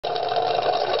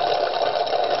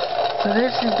So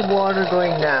this is the water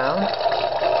going down,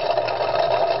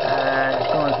 and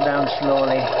it's going down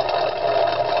slowly, and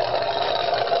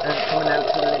it's going out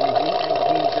to the little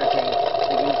geyser thing,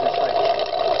 the geyser switch.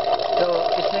 So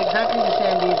it's exactly the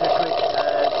same geyser switch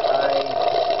as I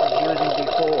was using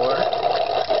before,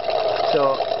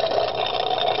 so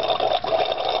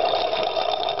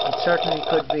it certainly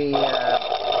could be a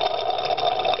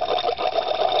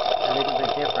little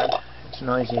bit different. It's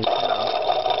noisy as hell,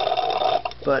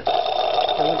 but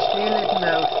it will still letting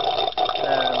out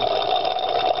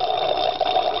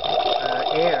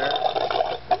air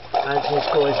as this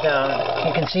goes down.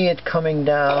 You can see it coming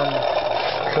down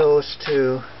close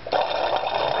to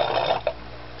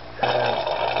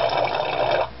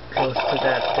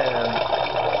that.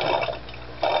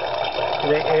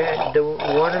 The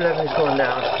water level is going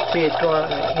down. See it going.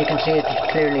 You can see it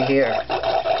clearly here.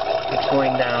 It's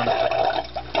going down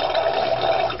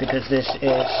because this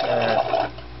is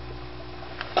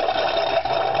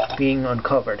being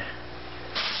uncovered.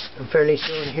 And fairly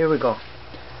soon, here we go.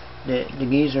 The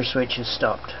geyser switch is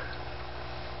stopped.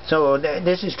 So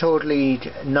this is totally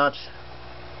not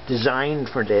designed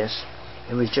for this.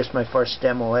 It was just my first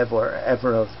demo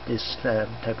ever of this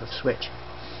type of switch.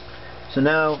 So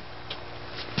now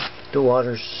the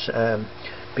water's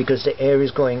because the air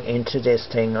is going into this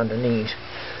thing underneath,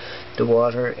 the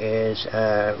water is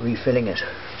refilling it,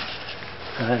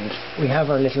 and we have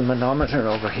our little manometer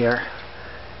over here,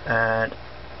 and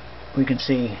we can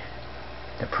see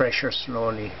the pressure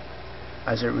slowly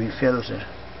as it refills it,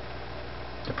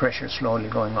 the pressure slowly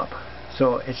going up.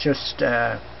 So it's just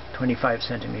 25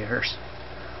 centimeters,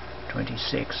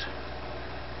 26.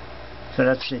 So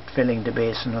that's it filling the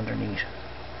basin underneath.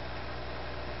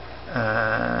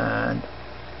 And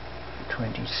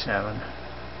 27.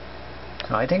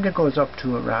 So I think it goes up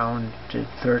to around the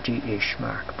 30-ish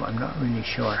mark, but I'm not really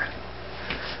sure.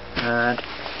 And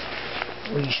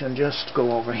we shall just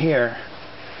go over here,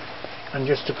 and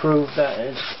just to prove that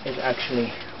it's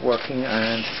actually working,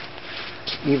 and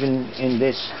even in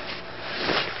this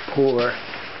poor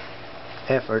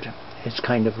effort it's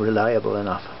kind of reliable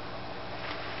enough.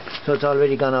 So it's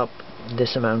already gone up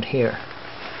this amount here.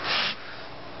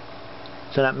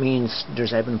 So that means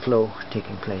there's ebb and flow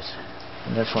taking place,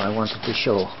 and that's what I wanted to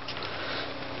show.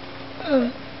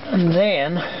 And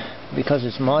then, because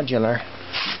it's modular,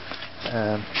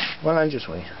 well, I'll just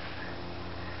wait.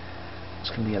 It's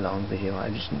going to be a long video.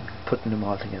 I'm just putting them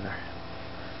all together.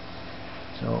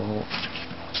 So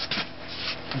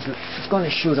it's going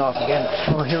to shoot off again.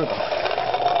 Oh, here we go.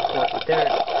 So there,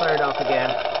 it's fired off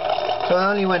again. So it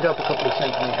only went up a couple of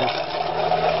centimeters,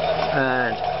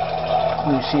 and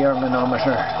we see our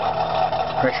manometer,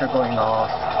 pressure going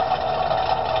off,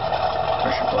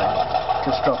 pressure going,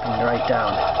 just dropping right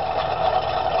down.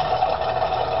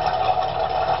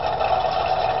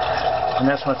 And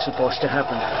that's what's supposed to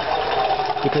happen,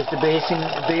 because the basin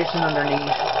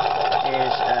underneath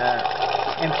is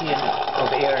empty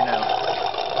of air now.